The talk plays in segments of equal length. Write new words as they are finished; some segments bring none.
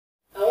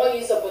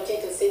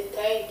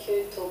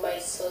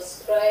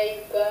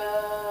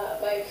subscriber,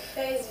 my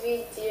first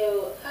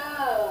video.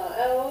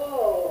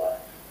 Oh,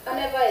 I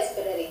never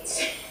expected it.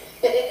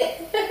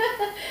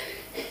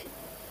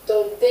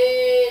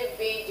 Today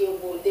video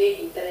will be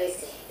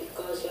interesting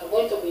because we are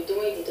going to be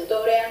doing the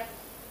tutorial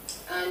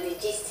and the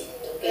gisting.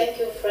 Thank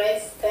you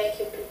friends, thank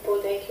you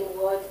people, thank you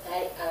world.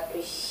 I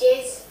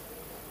appreciate.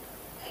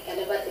 I can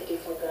never take it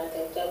for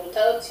granted.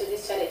 Without you,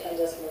 this channel can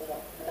just move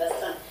on.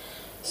 Understand?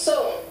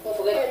 So, don't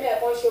forget me. I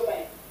want you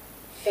my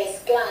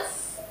first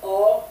class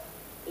or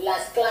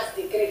last class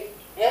degree.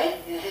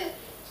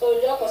 So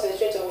just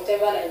concentrate on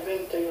whatever I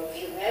bring to your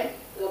view.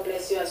 God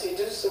bless you as you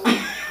do so.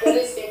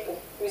 Very simple.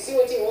 You see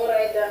what you want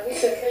right there.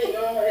 You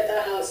don't write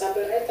that house. I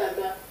right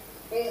down.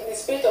 The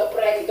spirit of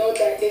pride, you don't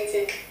try to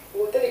take.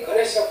 We'll take the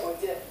correction from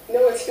there. You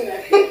know what you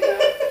mean?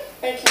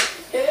 Thank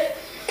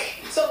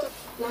you. So,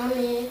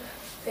 Mommy,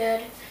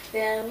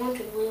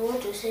 we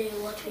want to say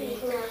what we did.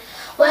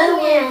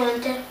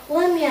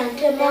 When me and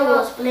Tema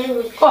was playing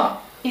with...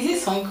 Oh, is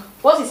this song?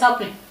 What is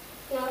happening?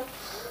 No.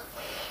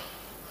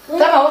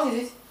 Tema, what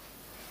is it?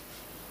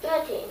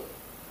 Nothing.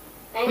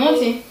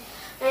 Nothing?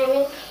 I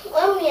mean,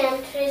 when me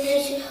and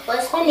Tracy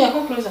was... Come here,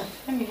 come closer.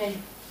 Let me hear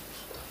you.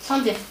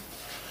 Something.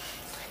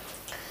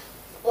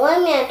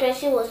 When me and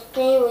Tracy was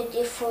playing with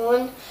the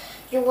phone,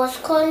 he was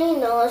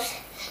calling us.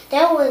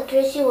 Then when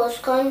Tracy was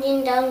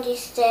coming down the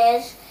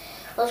stairs,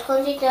 me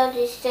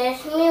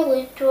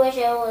with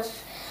Tracy, I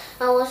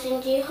was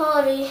in the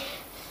hurry.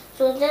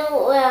 So then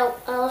I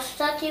was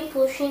starting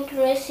pushing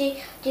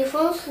Tracy. The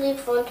phone slipped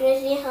from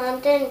Tracy's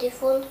hand, then the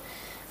phone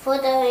fell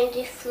down on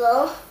the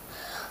floor.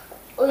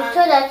 We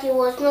thought that it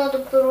was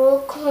not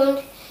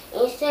broken.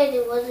 Instead,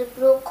 it was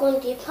broken.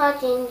 The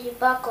part in the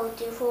back of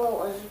the phone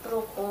was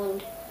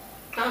broken.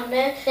 And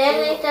then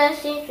later,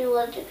 since we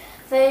were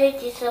very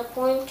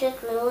disappointed,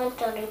 we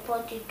went and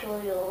reported to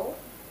you.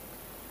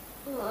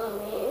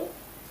 Mommy,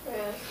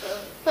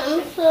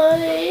 I'm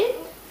sorry.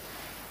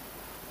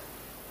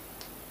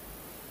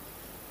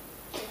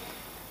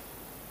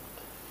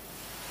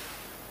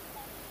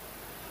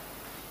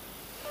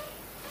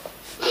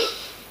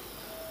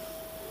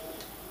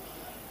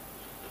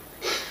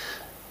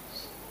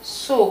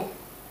 So,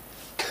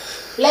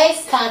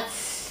 let's start.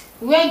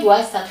 Where do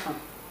I start from?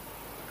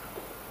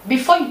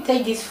 Before you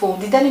take this phone,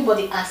 did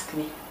anybody ask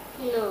me?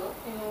 No.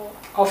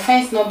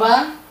 Offense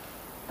number?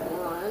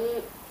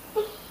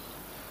 1.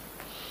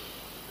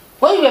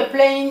 When you were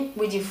playing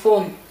with the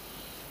phone,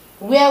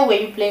 where were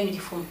you playing with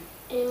the phone?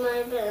 In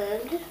my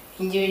bed.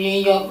 In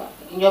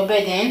your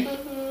bed then?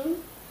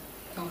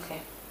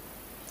 Okay.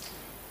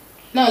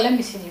 Now let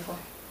me see the phone.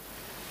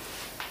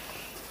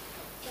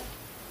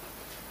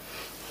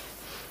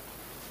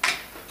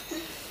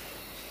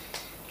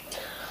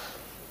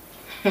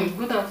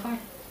 Good and fine.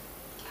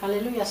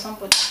 Hallelujah,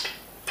 somebody.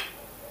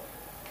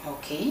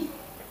 Okay.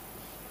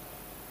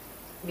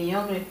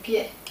 Beyond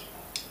repair.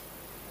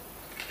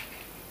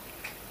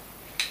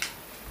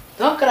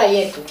 Don't cry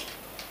yet.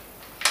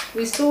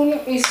 We still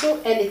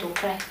early to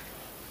cry.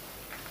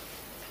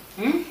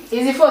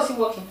 Is the phone still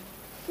working?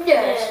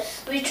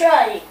 Yes, we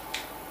tried.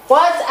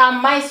 What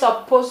am I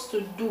supposed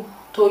to do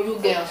to you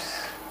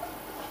girls?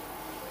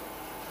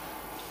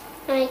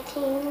 I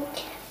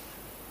think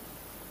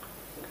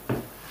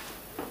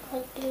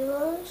forgive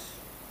us.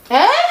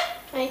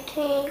 I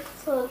think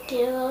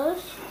forgive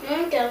us.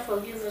 Mom can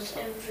forgive us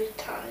every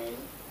time.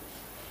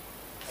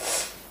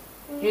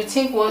 You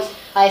think what?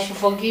 I should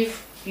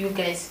forgive you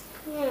guys?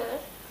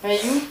 Yes.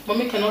 And you?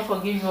 Mommy cannot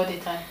forgive you all the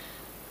time.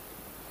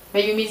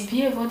 But you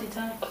misbehave all the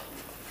time.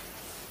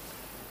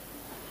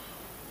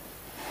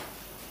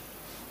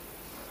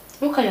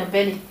 Look at your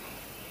belly.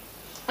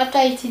 After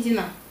eating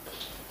dinner.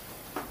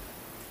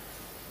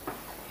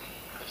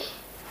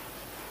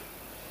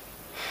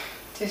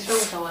 This is wrong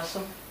with our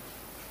son.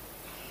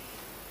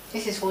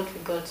 This is what we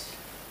got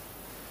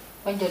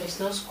when there is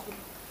no school.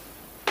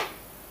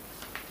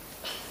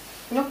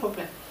 No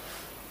problem.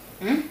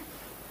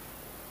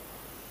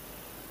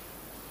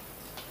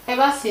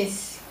 Ever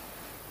since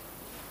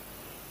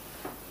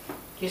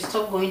you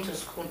stopped going to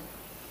school,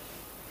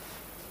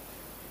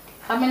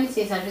 how many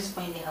things have you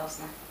spoiled in the house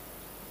now?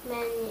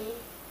 Many.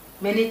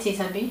 Many things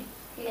have you?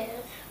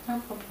 Yes. No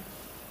problem.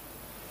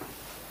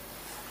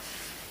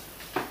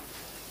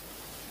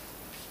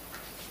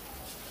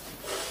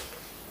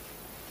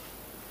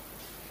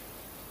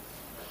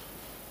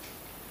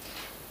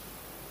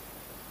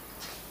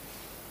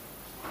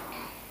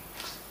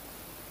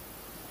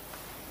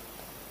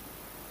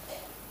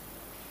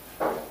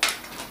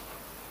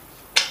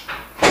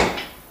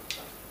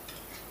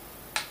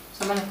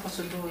 So what am I supposed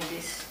to do with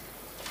this?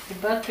 The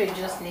battery is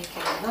just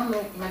naked. I don't know.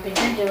 It might be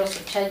dangerous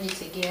to charge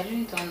it again. I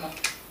really don't know.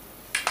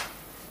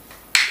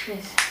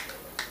 Yes.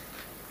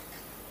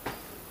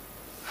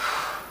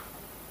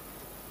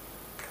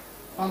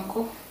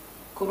 Uncle,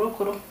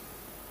 Kuro.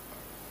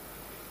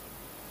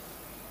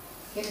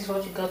 This is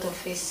what you got to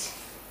face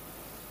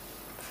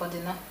for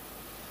dinner.